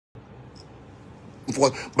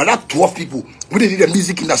But that 12 people who did the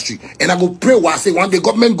music industry, and I go pray while I say one day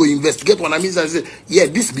government go investigate when I mean I say, yeah,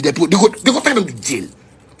 this be the people, they go take them to jail.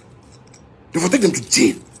 They go take them to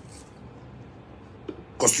jail.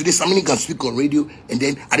 Because today Samini can speak on radio, and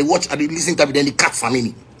then I listen to it, then they cut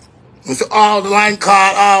Samini. And say, oh, the line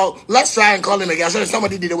call, oh, let's try and call him again. So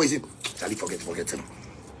somebody did away. Say, Charlie, forget him.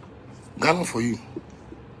 Ghana for you.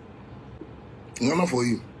 Ghana for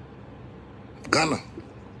you. Ghana.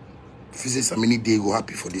 If you say Samini, they go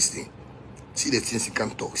happy for this thing. See the things he can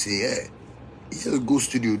talk. Say, yeah. He just go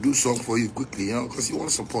studio, do song for you quickly, you know, because he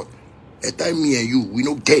want support. At time me and you, we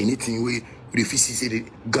don't get anything where the FCC say the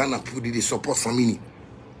Ghana people they support Samini.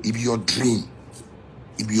 It be your dream.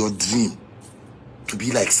 It be your dream to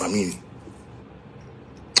be like Samini.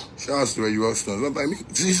 Shout out to you,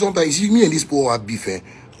 sometimes me and this poor are beef,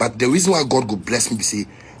 but the reason why God go bless me be say,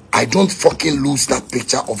 I don't fucking lose that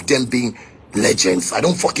picture of them being legends. I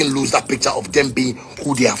don't fucking lose that picture of them being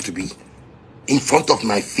who they have to be in front of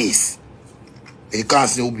my face. You can't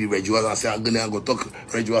say who be Reggie and say I'm gonna go talk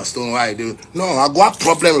Reggie Stone. Why do? No, I got a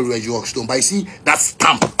problem with Reggie Stone, but I see that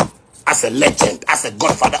stamp as a legend, as a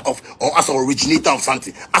godfather of, or as an originator of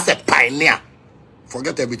something, as a pioneer.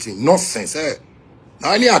 Forget everything. Nonsense, eh?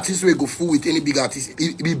 Now any artist will go fool with any big artist.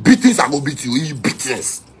 It be beatings, I go beat you. You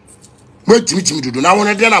beatings. Wait, Jimmy do. Now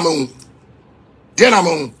when then I'm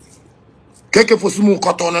on. Keke for sumu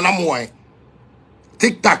kotono na moe.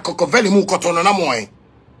 TikTok kokoveli mu kotono na moe.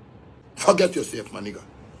 Forget yourself, my nigga.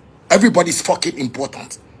 Everybody's fucking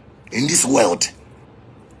important in this world.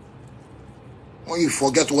 When you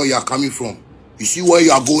forget where you are coming from, you see where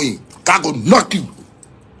you are going. God will knock you.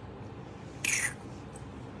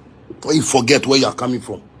 When you forget where you are coming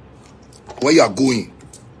from, where you are going,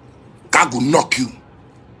 God will knock you.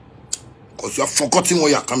 Because you are forgetting where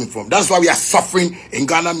you are coming from. That's why we are suffering in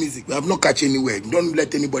Ghana music. We have not catch anywhere. Don't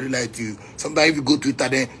let anybody lie to you. Sometimes if you go to Twitter,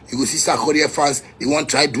 then you go see Sakoria fans, they want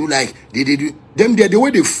to try to do like they do. Them the way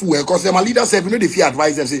they fool, because my leaders say, you know, they feel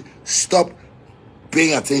advise them, say, stop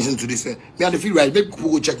paying attention to this. Me and they feel right. Make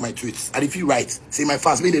people go check my tweets. And they feel right. Say my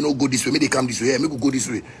fans, maybe they don't go this way, maybe they come this way. Yeah, maybe go this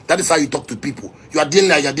way. That is how you talk to people. You are dealing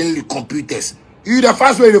with computers. You the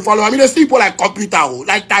first way they follow. I mean, there's people like computer,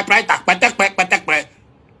 like typewriter,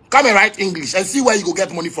 come and write English and see where you go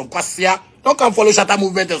get money from. Cause here, don't come follow Shatta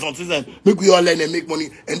movement or something. Make we all learn and make money.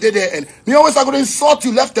 And they me always are going to insult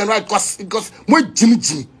you left and right because more Jimmy.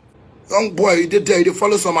 Young boy, they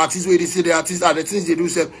follow some artists where they say the artists are the things they do.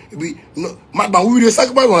 Say, we will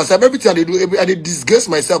sacrifice myself. Everything I do, I disgrace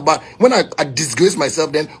myself. But when I disgrace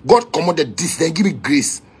myself, then God commanded this, then give me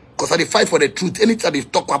grace. Because I fight for the truth. Anytime they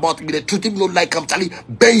talk about the truth, if you don't like them, Charlie,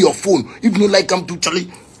 burn your phone. If you don't like them, to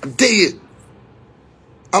Charlie,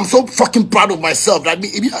 I'm so fucking proud of myself. That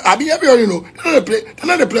I mean, everybody know.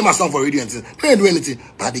 They don't play my song for radio and things. They don't do anything.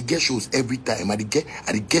 But I get shows every time. I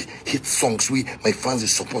get hit songs with my fans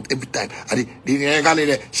support every time. They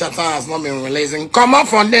Shatta has not been releasing. Come up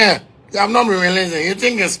from there. You have not been releasing. You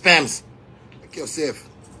think it's spams? Make yourself.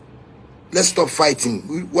 Let's stop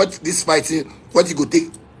fighting. What this fighting? What you go take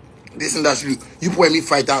this industry? You put me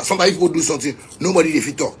fight out. Sometimes you go do something. Nobody they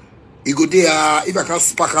fit talk. You go there. If I can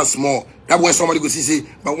spark and small. That when somebody go say,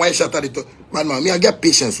 but why Shatta they talk? Man, me I get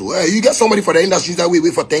patience. So you get somebody for the industry that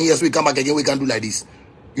wait for 10 years, we come back again, we can do like this.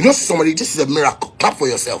 You know, somebody, this is a miracle. Clap for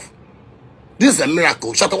yourself. This is a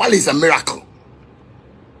miracle. Shatta Wale is a miracle.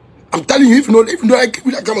 I'm telling you, if you know, like,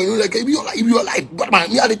 come on, like, if you're like, but man,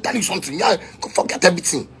 me I tell you something. Yeah, forget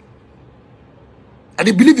everything. And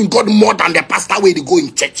they believe in God more than the pastor way they go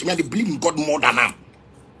in church. Man, they believe in God more than them.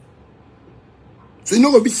 So you're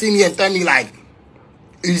not gonna be seeing me and tell me like.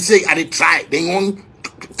 You say I did try, then you want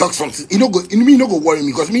to talk something. You no go worry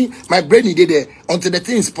me because me, my brain is there until the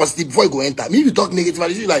thing is positive before you go enter. Me, if you talk negative,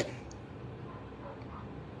 you like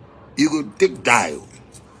you go take die.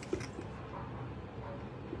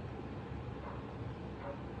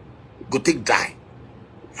 Go take die.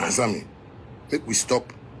 Answer me. Make we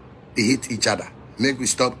stop. They hate each other. Make we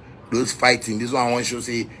stop those fighting. This one I want to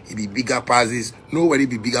say it be bigger passes. Nobody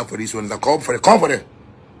be bigger for this one. Come for it.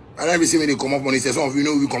 And every time they come up money, say some of you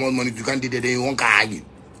know we come out money, you can't do that, then you won't argue.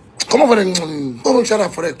 Come on for it. Come on, shut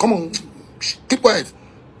up for it. Come on. Keep quiet.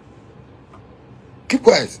 Keep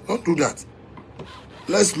quiet. Don't do that.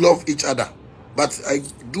 Let's love each other. But I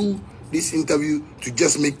do this interview to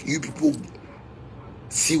just make you people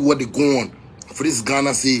see what they go on. For this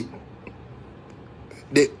Ghana say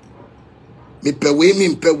they me pe way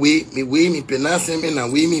me penasem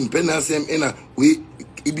and way me penasem and we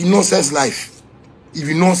it be nonsense life. If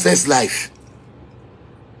you nonsense life,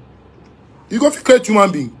 you go to create human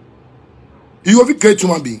being. You go to create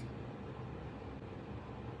human being.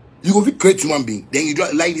 You go to create human being. Then you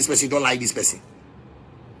don't like this person, you don't like this person.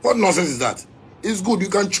 What nonsense is that? It's good. You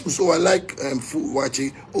can choose. Oh, I like food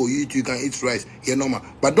watching. Oh, you can eat rice. Yeah, normal.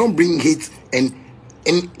 But don't bring hate and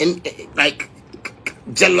like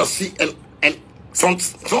jealousy and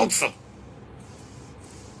something.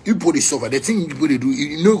 You put it over. The thing people they do,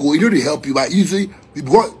 you know they help you. But usually,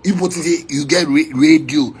 because you put it, you get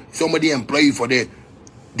radio. Somebody employ you for that.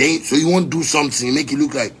 Then so you won't do something, make it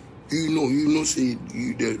look like you know. Say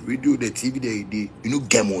you the radio, the TV, they you know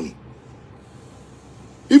get money.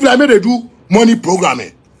 If I made a do money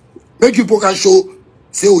programming, make people can show,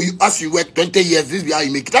 say, oh, you as you work 20 years, this is how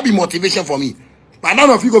you make it. That be motivation for me. But none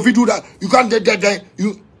of you go if you do that, you can't get that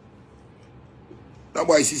you. That's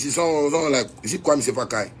why you see someone like you see Kwame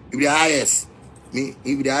Sefakai. If the highest, me,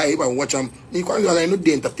 if the highest, if I watch them, me Kwame Sefakai, know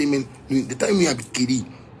the entertainment. The time me I be kiddie,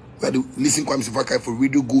 where they listen Kwame Sefakai for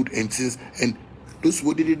radio good and things, and those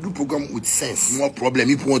what they do program with sense. No problem.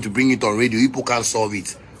 People want to bring it on radio, people can't solve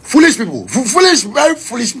it. Foolish people, foolish, very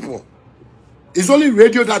foolish people. It's only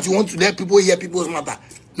radio that you want to let people hear people's matter.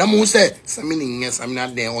 Now, who say Samini, yes, I'm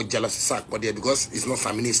not there or jealous sack, but there because it's not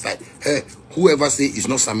Samini's time. Hey, whoever say it's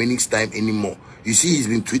not Samini's time anymore. You see, he's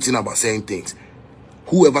been tweeting about saying things.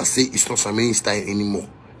 Whoever say it's not Samini's time anymore,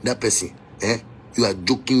 that person, you are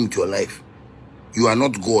joking with your life. You are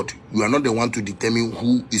not God. You are not the one to determine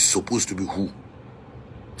who is supposed to be who.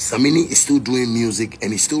 Samini is still doing music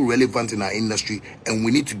and is still relevant in our industry, and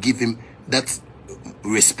we need to give him that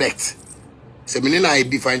respect. Samini and I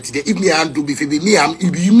beef today. If me and do beef, it be me and you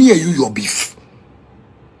your beef.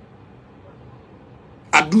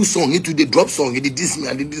 I do song, it today drop song, it did this me,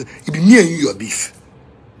 I did this. It be me and you your beef.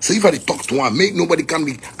 So if I talk to one, make nobody can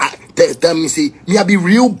be tell me say me I be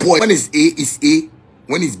real boy. When it's A is A,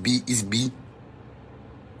 when it's B is B,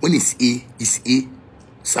 when it's A is A.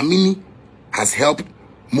 Samini has helped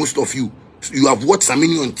most of you. You have watched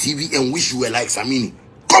Samini on TV and wish you were like Samini.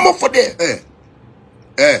 Come up for there.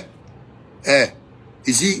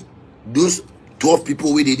 You see, those 12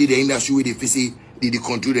 people where they did the industry, where they face they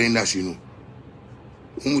control the industry, you know.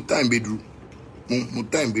 Time bedroom.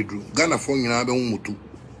 Ghana phone na be mutu.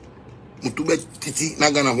 Mutu be titi na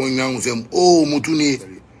Ghana phone na say, oh mutu ni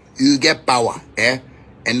you get power, and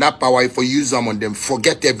that power if you use them on them,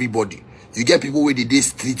 forget everybody. You get people where they did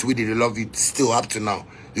street where they love you still up to now.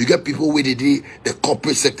 You get people where they did the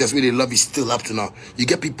corporate sectors where they love you still up to now. You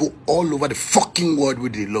get people all over the fucking world where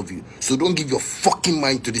they love you. So don't give your fucking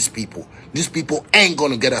mind to these people. These people ain't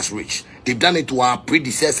gonna get us rich. They've done it to our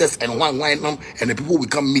predecessors and them, and the people we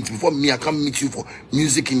come meet before me, I come meet you for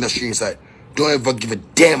music industry inside. Don't ever give a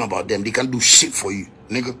damn about them. They can do shit for you,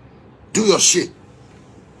 nigga. Do your shit.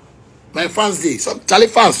 My fans day. Some Charlie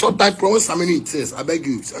fans, sometimes promote Samini things. I beg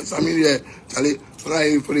you. Samini Charlie,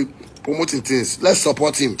 for the promoting things. Let's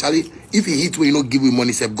support him. Charlie, if he hit we you know give him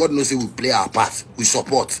money, say God knows we play our part. We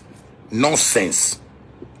support. Nonsense.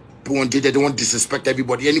 People they don't want to disrespect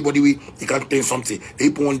everybody. Anybody he can tell something.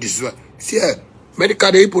 People want disrespect. See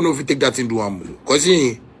medical they people know if you take that into one. Because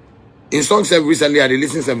in songs recently I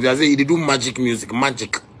listen to them, they say they do magic music,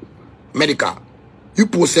 magic. Medical. You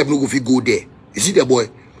post no go if you go there. You see the boy?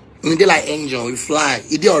 They like angel, he fly.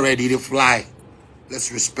 He did already, they fly.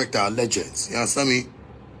 Let's respect our legends. You understand me?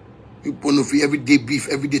 People know every day beef,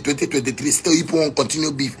 every day 2023, still people won't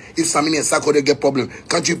continue beef. If Samini and Sako they get problem,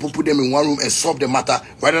 can't you people put them in one room and solve the matter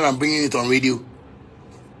rather than bringing it on radio?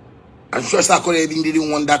 I'm sure Sako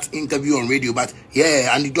didn't want that interview on radio, but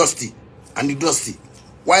yeah, and the dusty.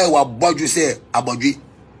 Why what you say about you?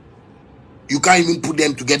 You can't even put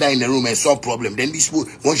them together in a room and solve problem. Then these people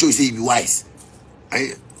won't show you say you be wise.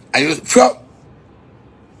 I feel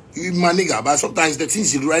you my nigga, but sometimes the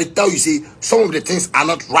things you right tell you say some of the things are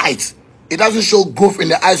not right. It doesn't show growth in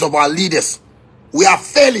the eyes of our leaders. We are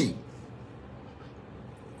failing.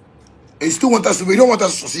 And you still want us to, we don't want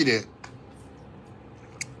us to succeed there.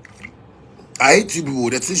 I hate you people.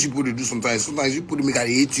 The things you people do sometimes you people make I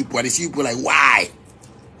hate you people. And they see people like why?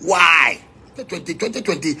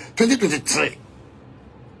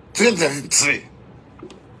 2023.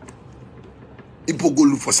 People go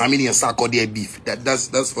look for Samini and Sako their beef.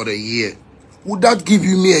 That's for the year. Would that give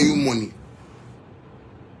you me and you money?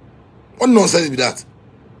 What nonsense be that?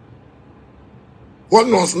 What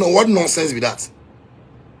nonsense be that?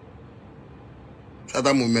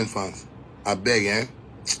 Shatta Movement fans, I beg,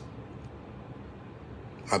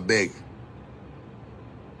 I beg.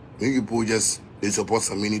 You people they support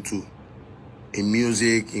Samini too. In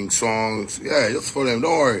music, in songs. Yeah, just for them.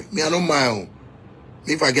 Don't worry. Me, I don't mind.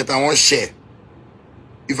 Me, if I get, I won't share.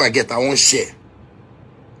 If I get, I won't share.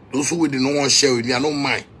 Those who did not want to share with me, I don't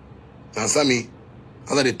mind. You understand me?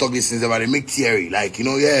 After they talk these things about they make theory. Like, you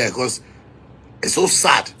know, yeah, because it's so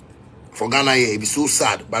sad. For Ghana here, it be so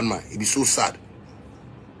sad, bad man. It be so sad.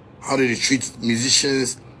 how they treat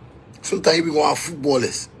musicians. Sometimes even our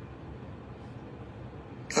footballers.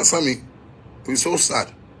 You understand me? It's so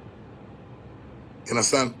sad. You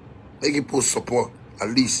understand? Make people support, at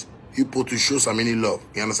least. People to show some any love.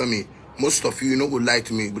 You understand me? Most of you know would lie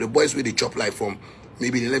to me, but the boys with the chop life from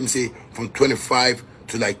maybe let me say from 25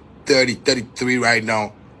 to like 30, 33 right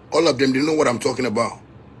now. All of them, they know what I'm talking about.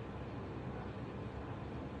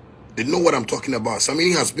 They know what I'm talking about.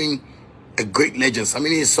 Samini has been a great legend.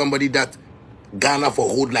 Samini is somebody that Ghana for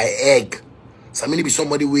hold like egg. Samini be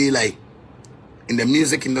somebody way like in the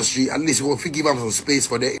music industry. At least if we give them some space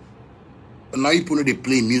for that. But now you know they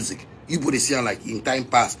play music. You put it here like in time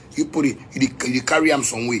past. You put it, you carry them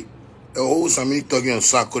some way. The whole Samini talking on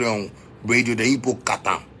Sakura on radio, then you put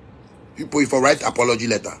Katam. You put if I write apology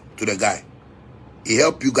letter to the guy. He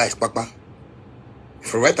help you guys, Papa.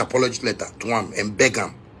 If I write apology letter to him and beg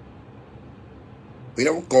him, we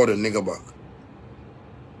never call the nigga back.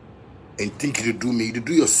 And think you do me, you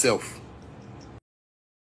do yourself.